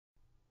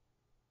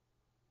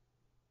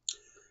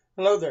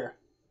Hello there.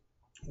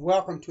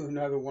 Welcome to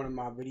another one of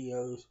my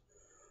videos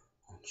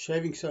on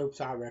shaving soaps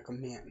I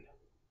recommend.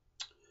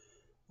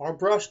 Our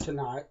brush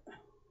tonight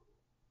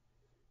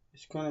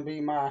is going to be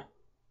my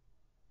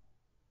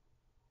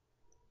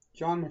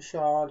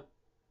Michaud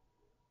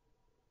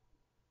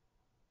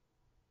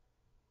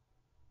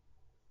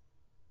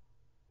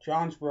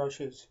John's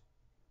brushes.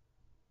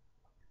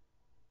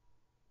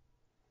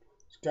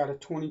 It's got a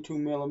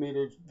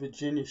 22mm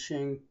Virginia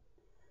Shing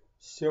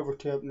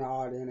Silvertip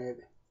knot in it.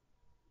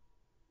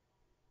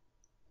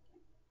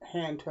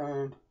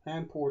 Hand-poured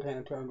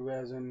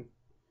resin.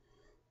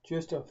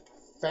 Just a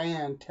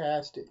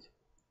fantastic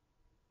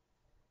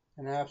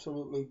and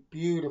absolutely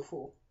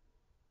beautiful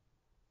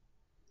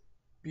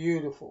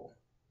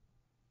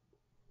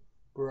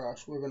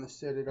brush. We're going to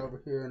set it over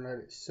here and let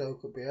it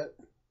soak a bit.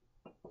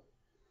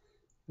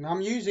 And I'm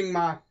using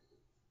my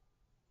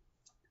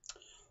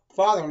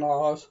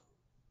father-in-law's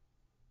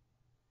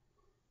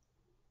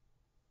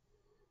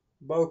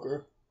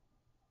Boker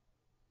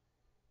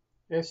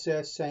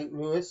SS St.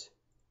 Louis.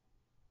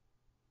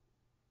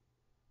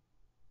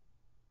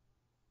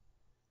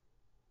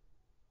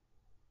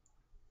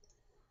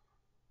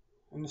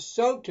 And the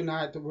soap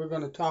tonight that we're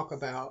going to talk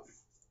about,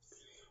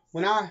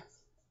 when I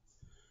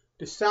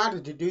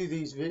decided to do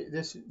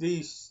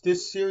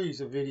this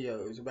series of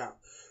videos about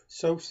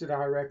soaps that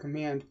I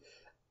recommend,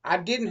 I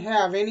didn't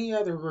have any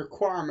other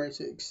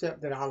requirements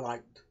except that I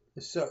liked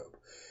the soap.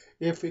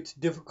 If it's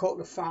difficult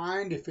to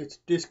find, if it's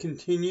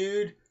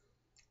discontinued,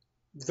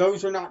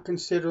 those are not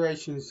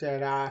considerations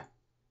that I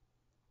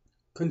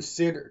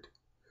considered.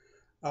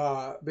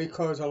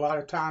 Because a lot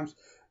of times,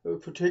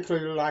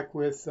 particularly like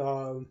with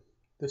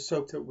the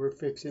soap that we're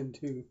fixing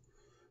to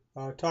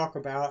talk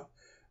about,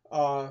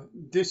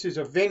 this is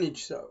a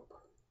vintage soap.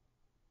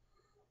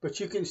 But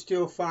you can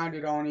still find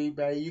it on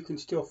eBay. You can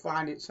still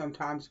find it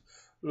sometimes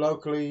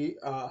locally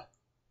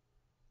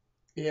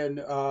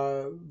in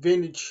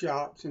vintage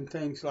shops and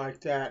things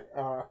like that.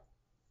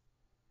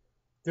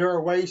 There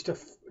are ways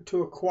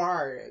to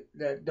acquire it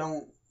that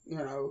don't,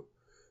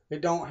 they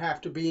don't have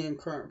to be in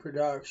current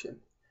production.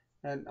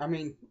 And I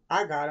mean,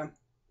 I got them.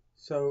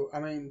 So, I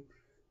mean,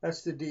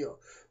 that's the deal.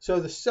 So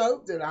the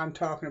soap that I'm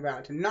talking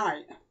about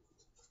tonight,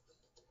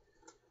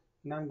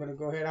 and I'm going to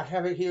go ahead, I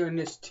have it here in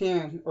this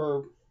tin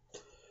or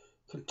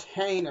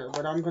container,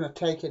 but I'm going to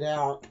take it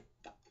out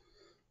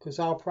because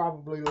I'll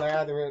probably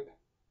lather it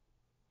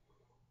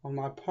on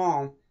my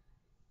palm.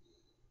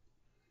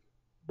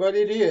 But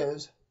it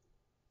is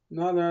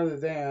none other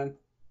than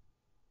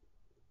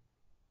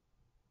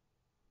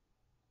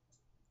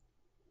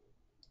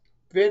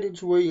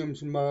Vintage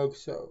Williams mug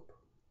soap.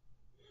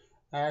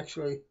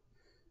 Actually,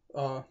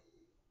 a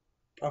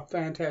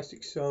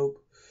fantastic soap.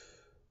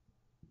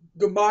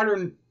 The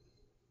modern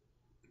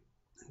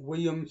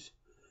Williams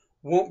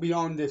won't be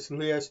on this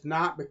list,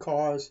 not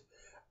because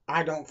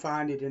I don't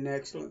find it an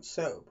excellent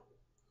soap.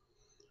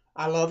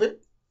 I love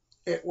it.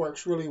 It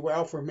works really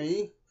well for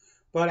me,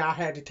 but I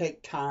had to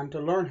take time to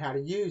learn how to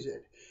use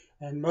it.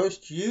 And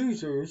most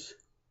users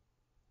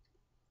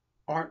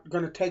aren't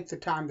going to take the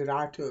time that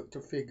I took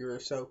to figure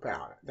a soap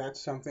out.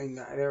 That's something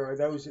that there are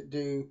those that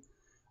do.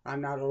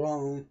 I'm not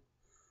alone.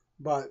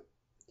 But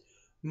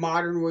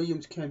modern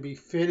Williams can be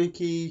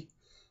finicky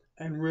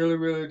and really,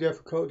 really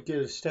difficult to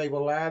get a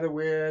stable lather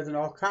with and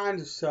all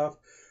kinds of stuff.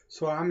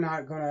 So I'm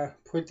not going to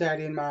put that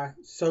in my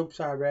soaps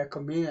I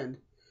recommend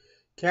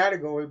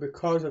category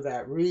because of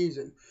that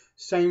reason.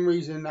 Same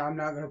reason I'm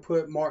not going to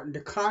put Martin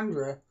de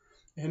Condra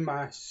in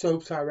my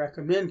soaps I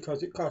recommend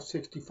because it costs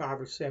 $65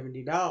 or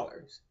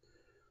 $70.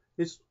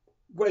 It's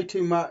way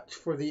too much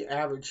for the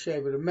average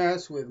shaver to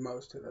mess with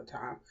most of the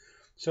time.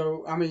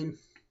 So, I mean,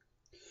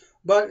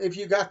 but if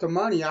you got the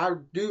money, I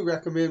do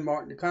recommend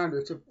Martin de Condra.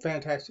 It's a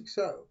fantastic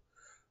soap.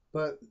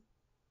 But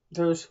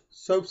there's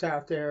soaps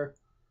out there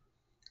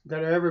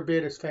that are every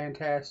bit as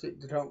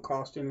fantastic that don't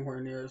cost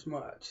anywhere near as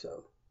much.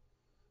 So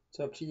it's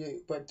up to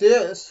you. But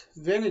this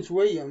Vintage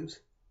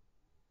Williams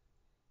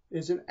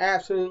is an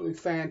absolutely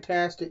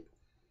fantastic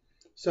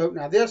soap.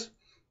 Now this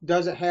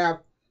doesn't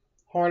have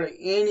hardly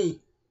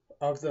any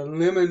of the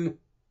lemon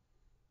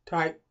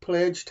type,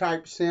 pledge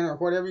type scent or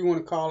whatever you want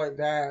to call it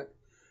that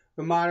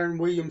the modern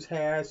Williams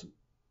has,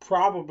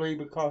 probably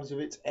because of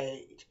its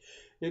age.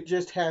 It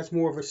just has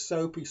more of a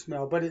soapy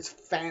smell, but it's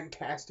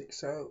fantastic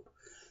soap.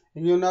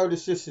 And you'll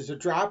notice this is a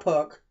dry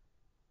puck.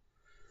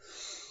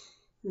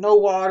 No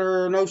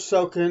water, no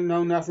soaking,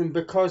 no nothing,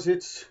 because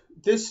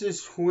this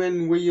is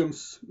when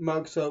Williams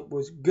mug soap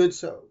was good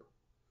soap.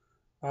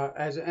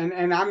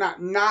 And I'm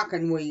not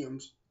knocking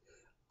Williams.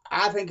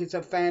 I think it's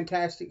a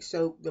fantastic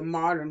soap, the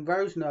modern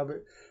version of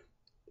it,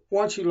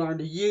 once you learn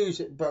to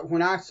use it. But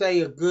when I say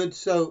a good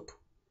soap,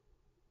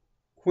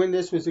 when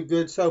this was a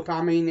good soap,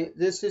 I mean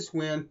this is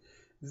when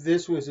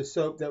this was a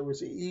soap that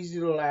was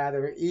easy to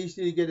lather,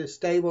 easy to get a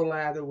stable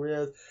lather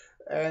with,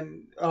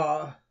 and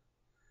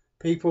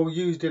people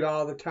used it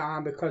all the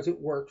time because it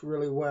worked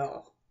really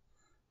well.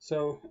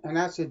 So, and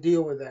that's the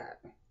deal with that.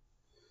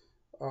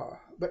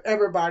 But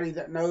everybody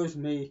that knows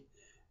me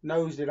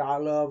knows that I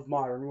love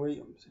Modern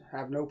Williams. I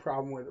have no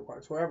problem with it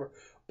whatsoever.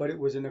 But it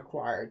was an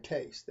acquired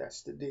taste.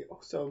 That's the deal.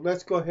 So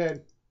let's go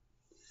ahead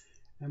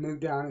and move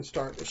down and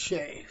start the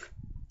shave.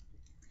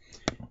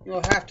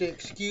 You'll have to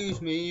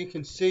excuse me. You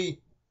can see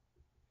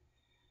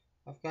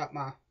I've got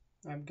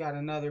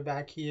another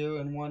back here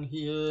and one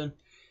here, and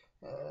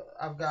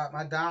I've got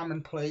my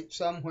diamond plate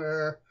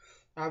somewhere.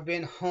 I've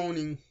been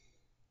honing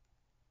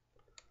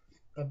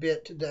a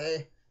bit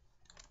today.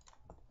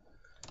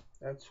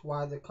 That's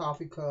why the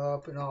coffee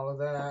cup and all of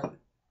that.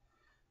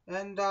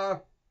 And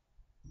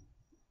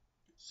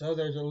so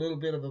there's a little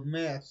bit of a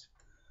mess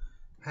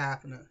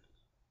happening.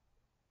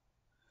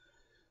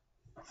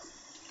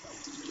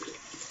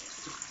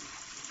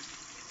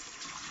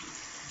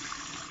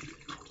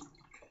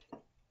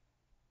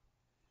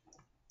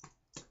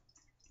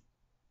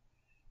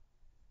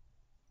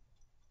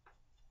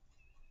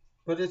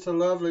 But it's a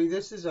lovely,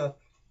 this is an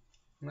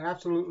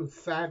absolutely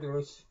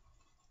fabulous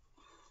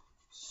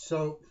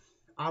soap.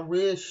 I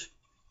wish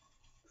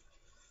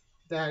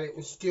that it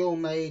was still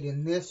made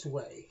in this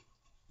way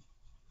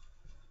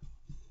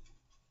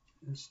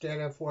instead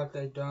of what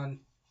they've done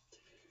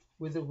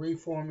with the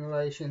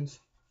reformulations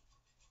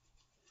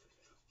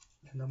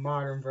and the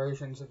modern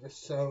versions of the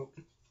soap.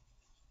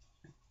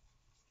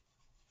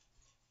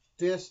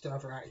 This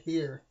stuff right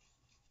here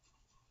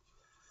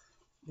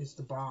is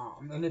the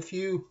bomb. And if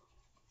you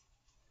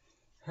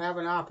have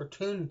an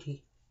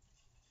opportunity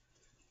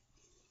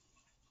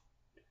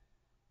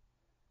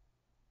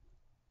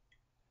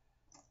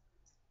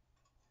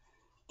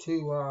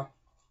to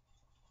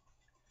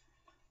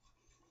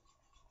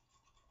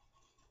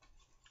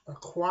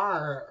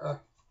acquire a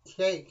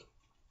cake,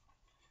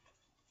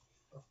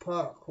 a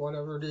puck,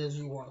 whatever it is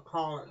you want to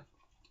call it,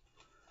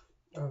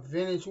 of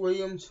vintage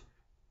Williams,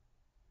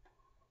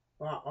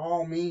 by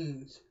all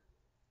means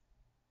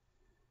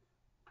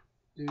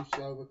do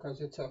so,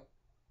 because it's a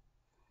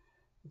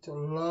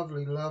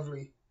lovely,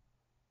 lovely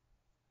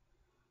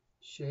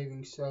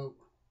shaving soap,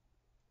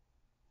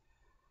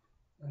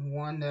 and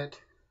one that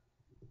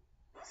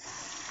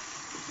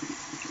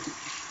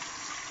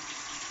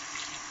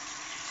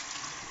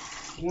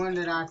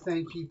I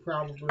think you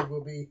probably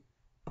will be,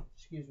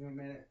 excuse me a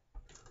minute,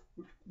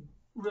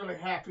 really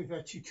happy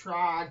that you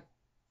tried.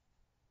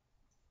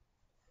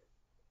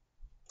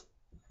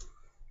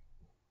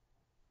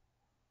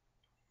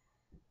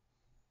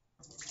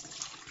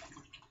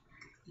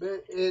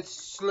 But it's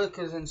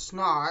slicker than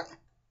snot.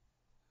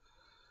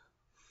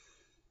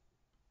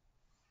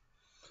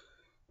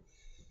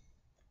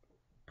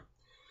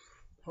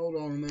 Hold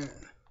on a minute.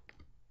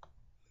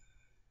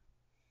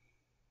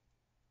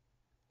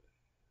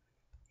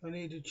 I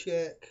need to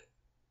check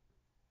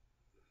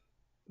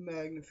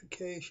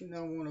magnification.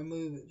 I want to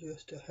move it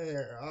just a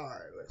hair.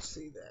 Alright, let's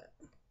see that.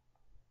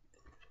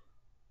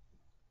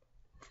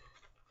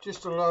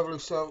 Just a lovely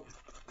soap.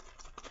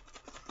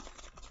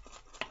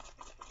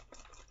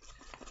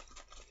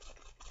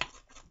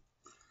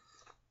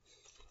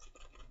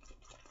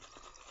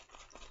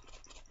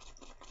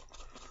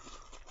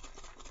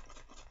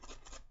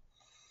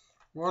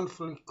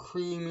 Wonderfully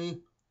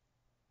creamy.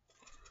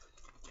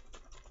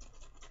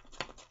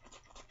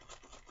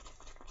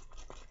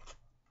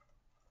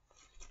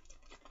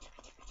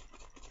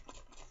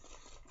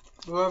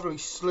 Lovely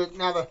slick.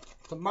 Now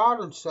the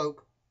modern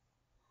soap,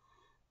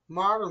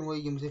 Modern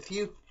Williams, if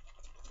you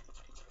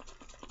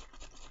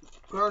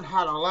learn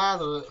how to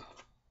lather it,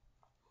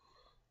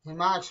 in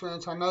my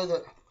experience, I know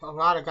that a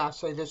lot of guys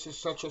say this is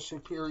such a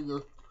superior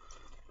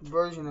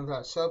version of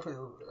that soap.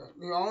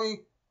 The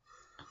only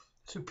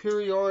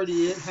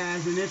superiority it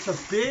has, and it's a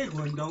big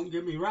one, don't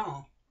get me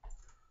wrong,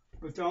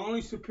 but the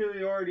only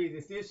superiority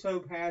that this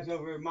soap has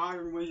over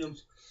Modern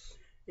Williams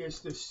is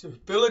the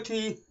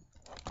stability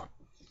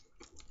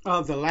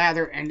of the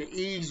lather and the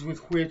ease with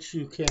which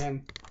you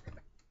can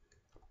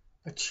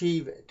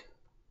achieve it.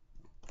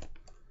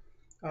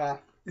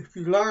 If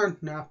you learn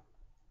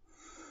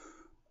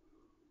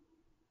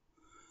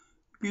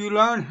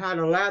how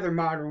to lather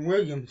Modern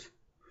Williams,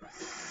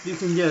 you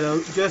can get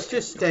just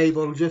as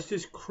stable, just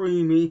as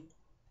creamy,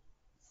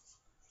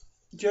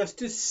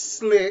 just as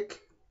slick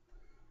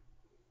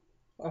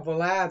of a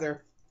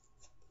lather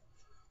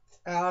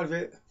out of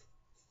it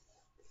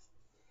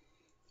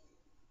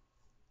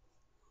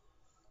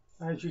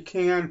as you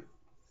can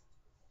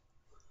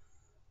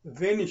the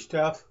vintage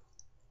stuff.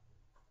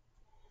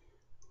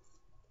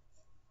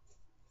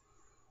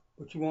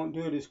 But you won't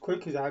do it as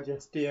quick as I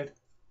just did.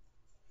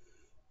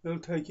 It'll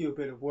take you a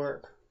bit of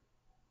work.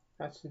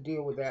 That's the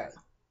deal with that.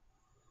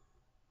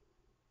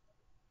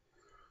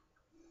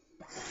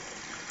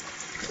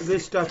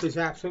 This stuff is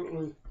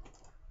absolutely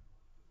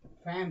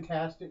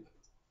fantastic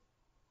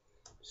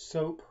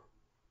soap.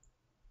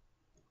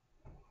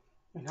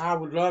 And I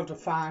would love to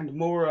find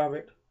more of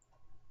it.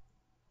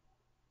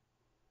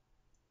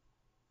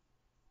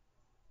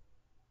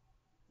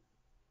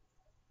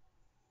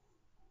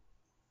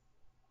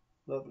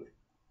 Lovely.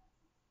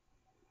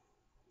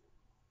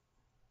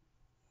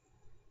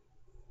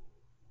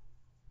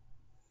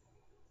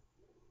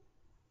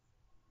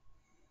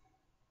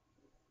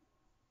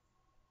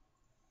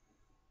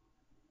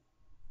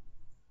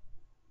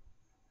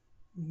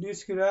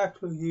 This could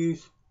actually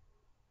use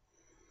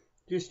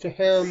just a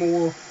hair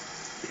more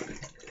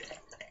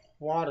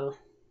water.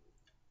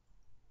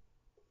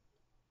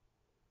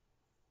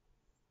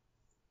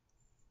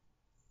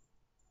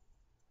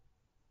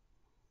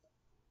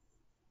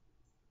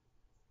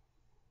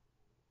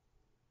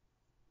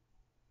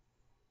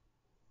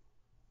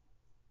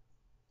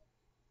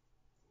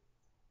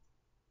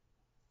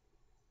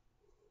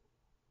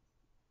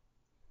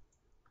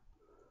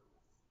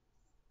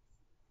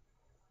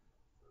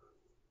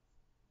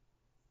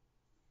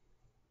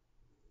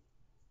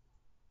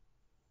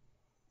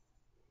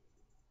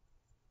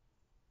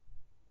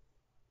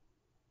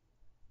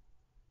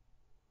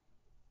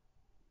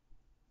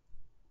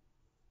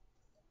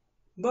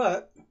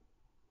 But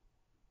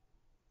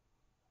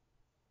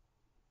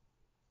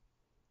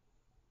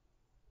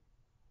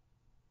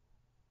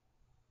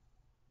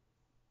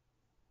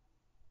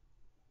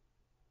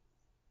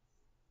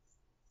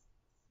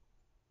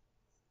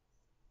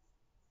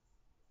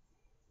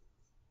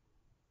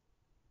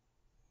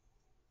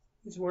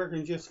it's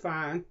working just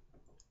fine.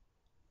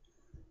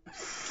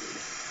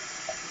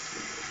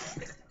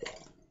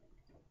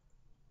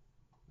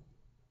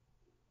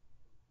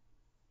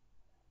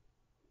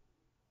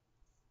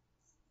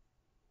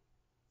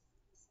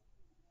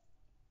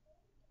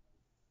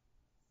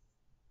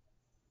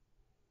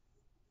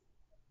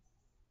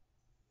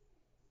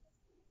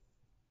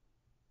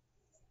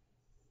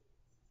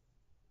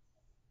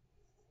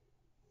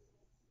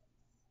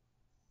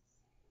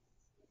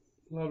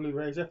 Lovely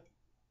razor.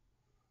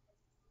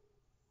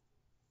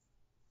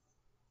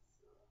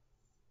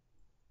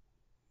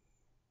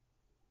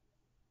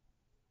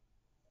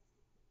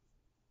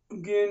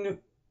 Again,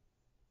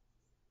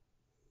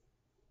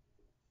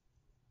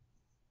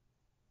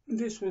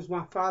 this was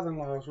my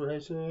father-in-law's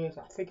razor.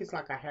 I think it's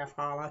like a half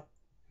hollow,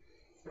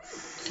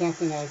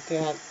 something like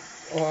that.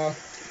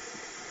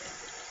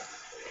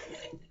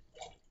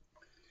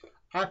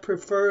 I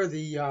prefer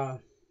the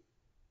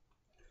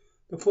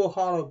full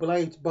hollow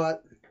blades,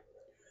 but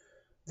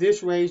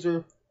this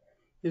razor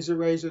is a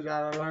razor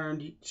that I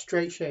learned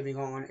straight shaving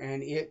on,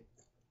 and it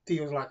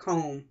feels like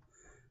home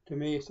to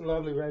me. It's a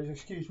lovely razor.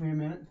 Excuse me a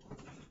minute.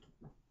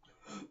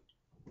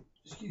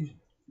 Excuse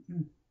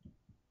me.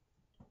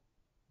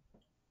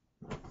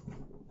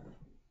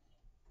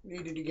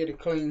 Needed to get a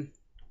clean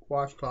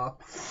washcloth.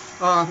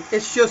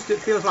 It's just, it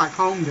feels like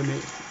home to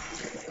me.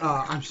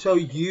 I'm so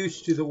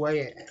used to the way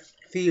it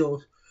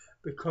feels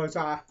because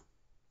I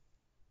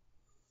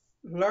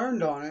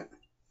learned on it.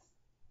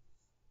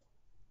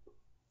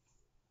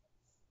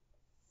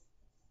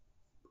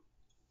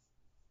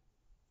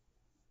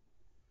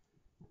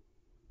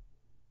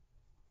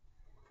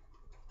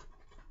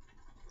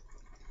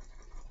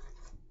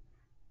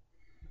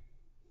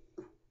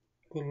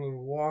 Put a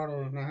little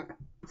water in that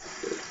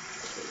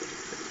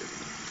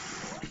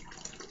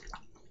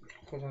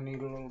because I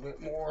need a little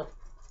bit more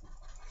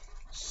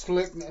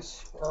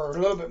slickness, or a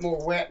little bit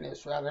more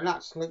wetness rather,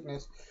 not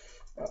slickness.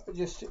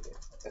 Just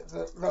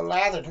the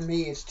lather to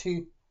me is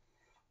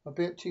a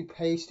bit too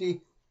pasty,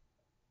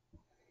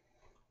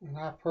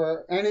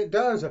 and it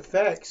does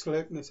affect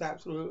slickness,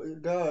 absolutely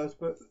it does.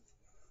 But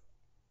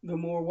the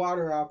more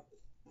water I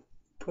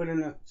put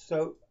in the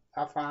soap,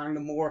 I find the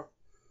more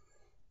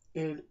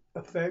it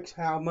affects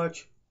how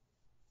much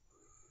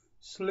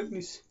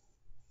slickness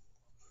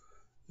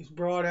is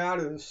brought out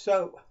of the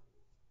soap.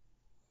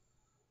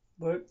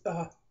 But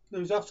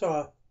there's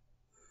also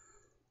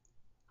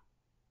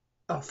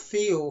a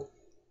feel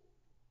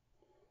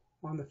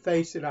on the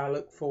face that I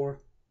look for,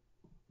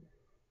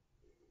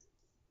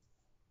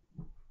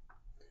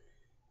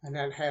 and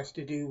that has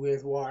to do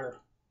with water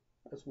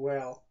as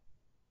well.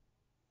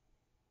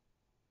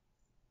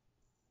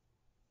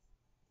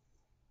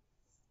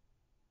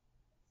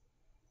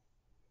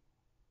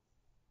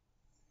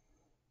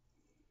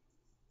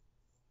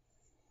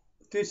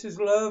 This is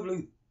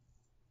lovely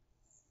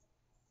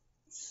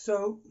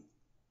soap.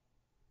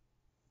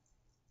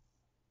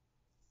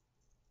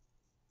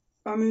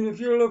 I mean, if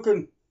you're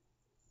looking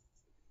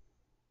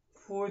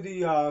for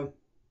the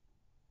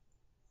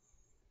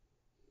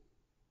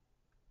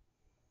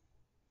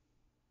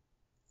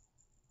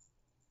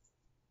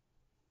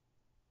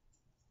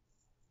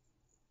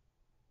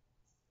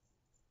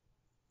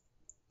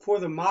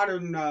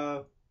modern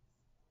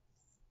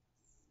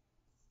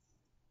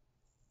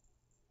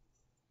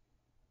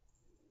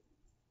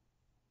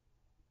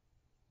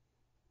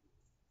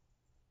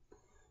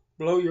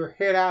blow your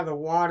head out of the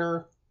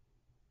water,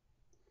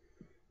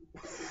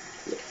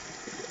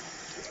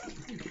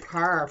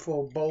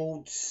 powerful,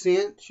 bold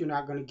scent, you're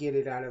not going to get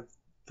it out of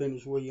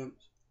Vintage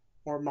Williams,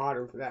 or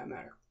modern for that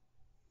matter.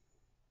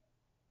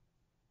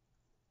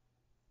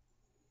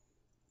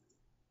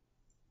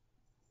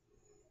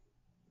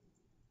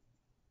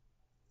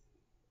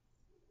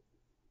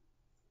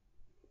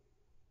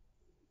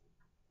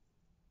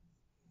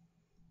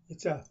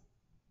 It's a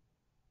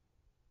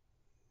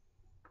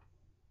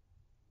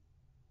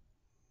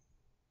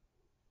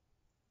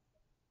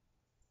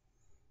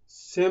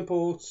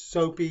simple,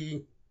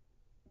 soapy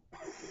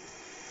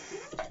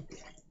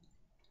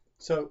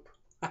soap.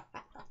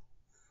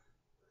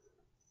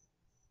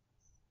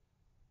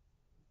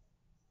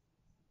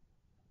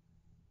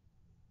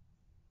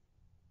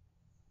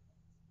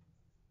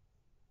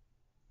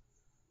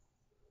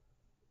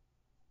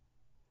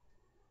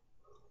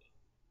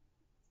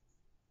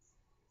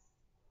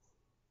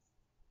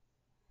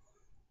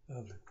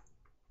 lovely.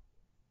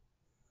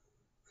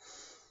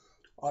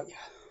 Oh yeah.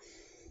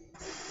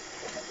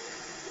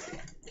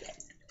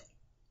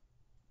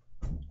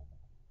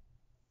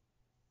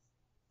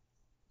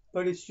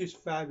 But it's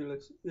just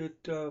fabulous.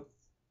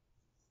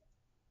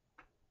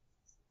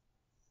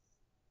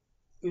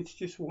 It's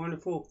just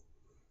wonderful.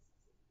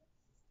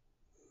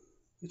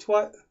 It's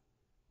what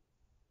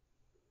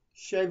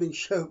shaving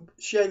soap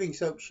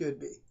should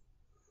be,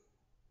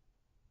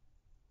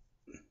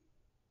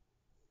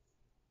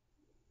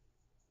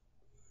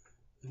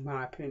 in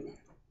my opinion.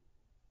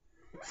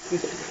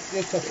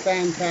 It's a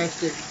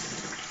fantastic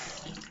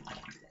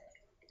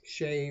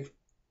shave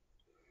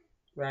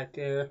right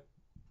there.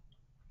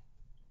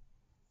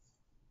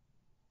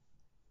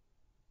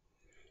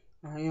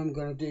 I am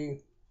gonna do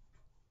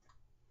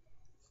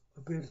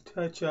a bit of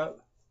touch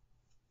up.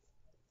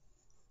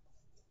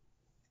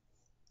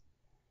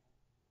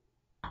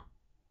 I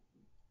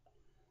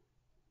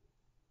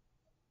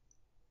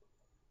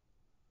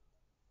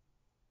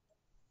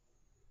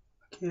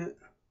can't.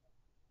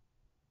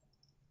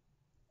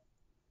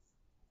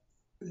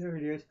 There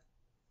it is.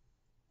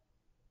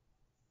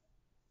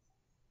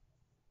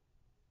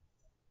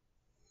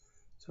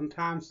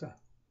 Sometimes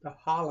the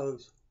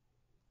hollows.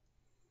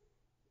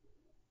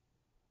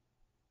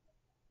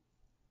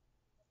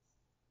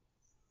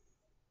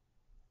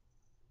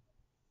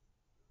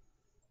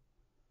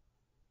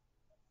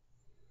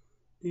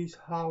 These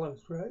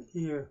hollows right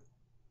here.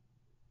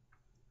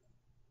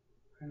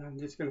 And I'm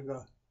just gonna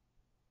go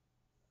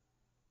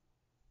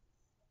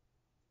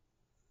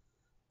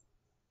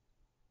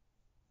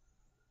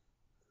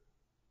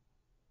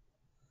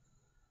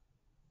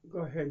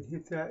ahead and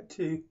hit that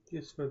too,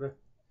 just for the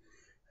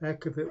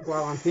heck of it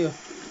while I'm here.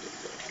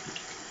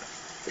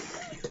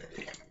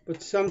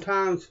 But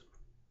sometimes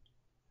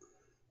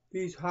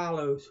these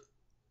hollows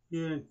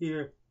here and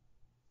here,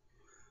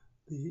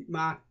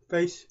 my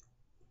face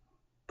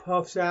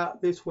puffs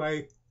out this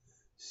way,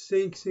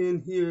 sinks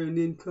in here, and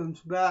then comes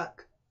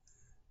back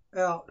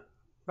out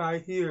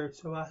right here.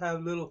 So I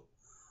have little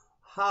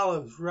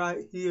hollows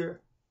right here.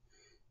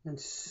 And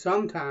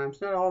sometimes,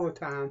 not all the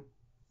time,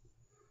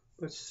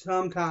 but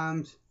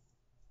sometimes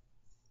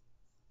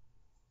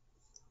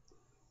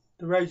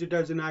the razor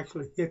doesn't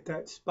actually hit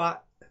that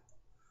spot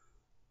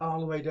all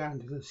the way down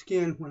to the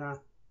skin when I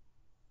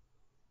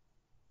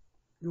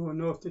do a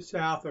north to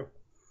south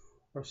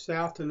or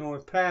south to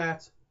north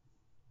pass.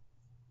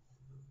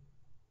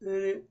 And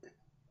it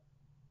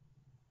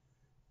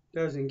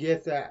doesn't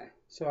get that.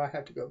 So I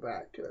have to go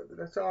back to it. But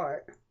that's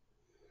alright.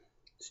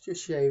 It's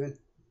just shaving.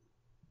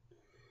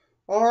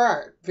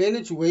 Alright,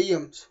 Vintage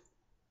Williams.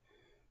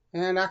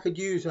 And I could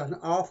use an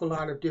awful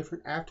lot of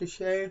different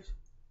aftershaves.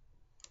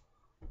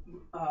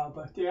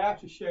 But the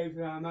aftershave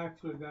that I'm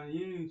actually going to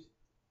use,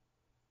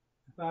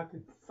 if I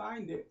could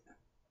find it,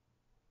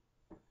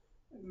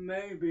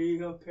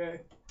 maybe,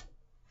 okay.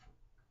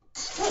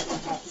 I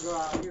have to go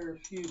out here,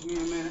 excuse me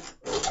a minute.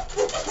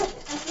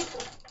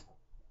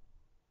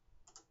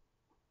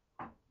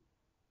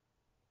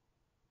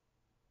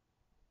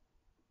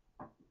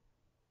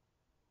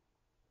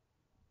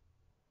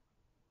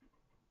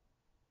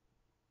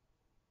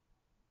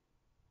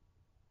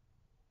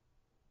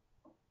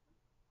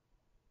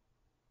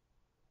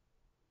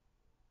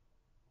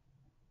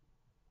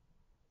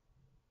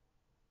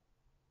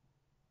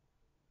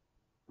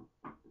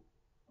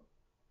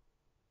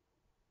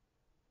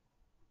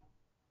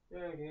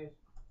 There it is.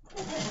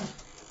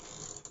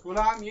 What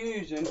I'm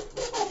using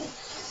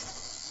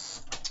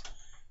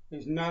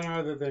is none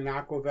other than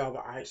Aqua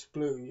Velva Ice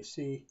Blue. You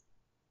see,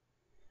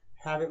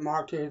 have it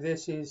marked here.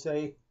 This is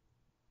a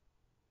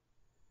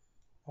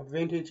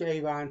vintage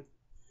Avon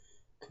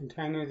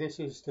container. This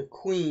is the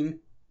Queen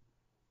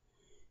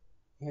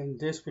in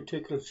this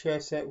particular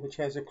chess set, which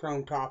has a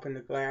chrome top and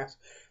a glass.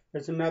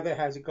 There's another that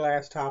has a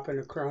glass top and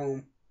a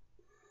chrome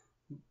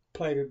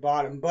plated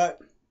bottom,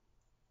 but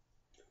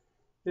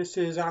this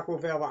is Aqua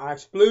Velva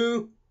Ice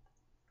Blue,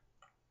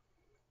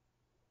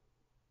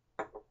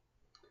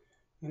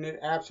 and it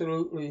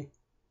absolutely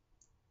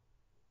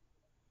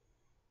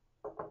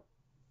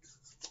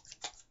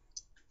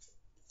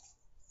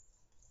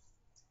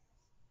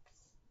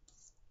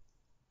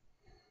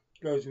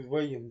goes with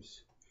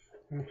Williams,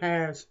 and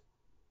has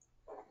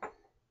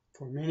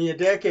for many a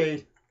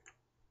decade.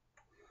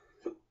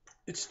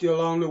 It's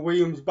still on the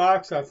Williams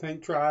box, I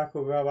think. Try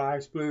Aqua Velva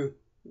Ice Blue.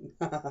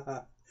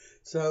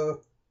 So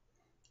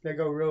they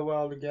go real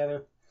well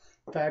together.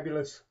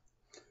 Fabulous.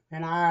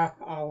 And I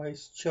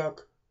always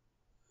chuck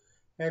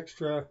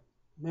extra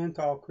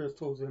menthol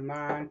crystals in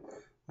mine.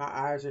 My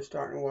eyes are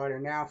starting to water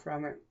now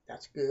from it.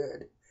 That's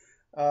good.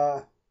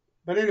 But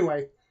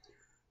anyway,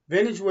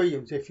 Vintage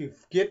Williams, if you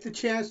get the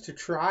chance to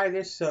try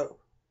this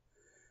soap,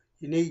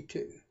 you need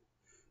to.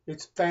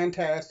 It's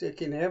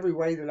fantastic in every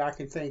way that I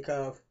can think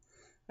of.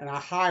 And I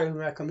highly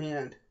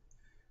recommend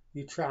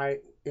you try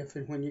it if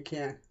and when you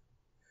can.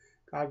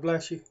 God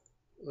bless you.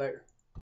 Later.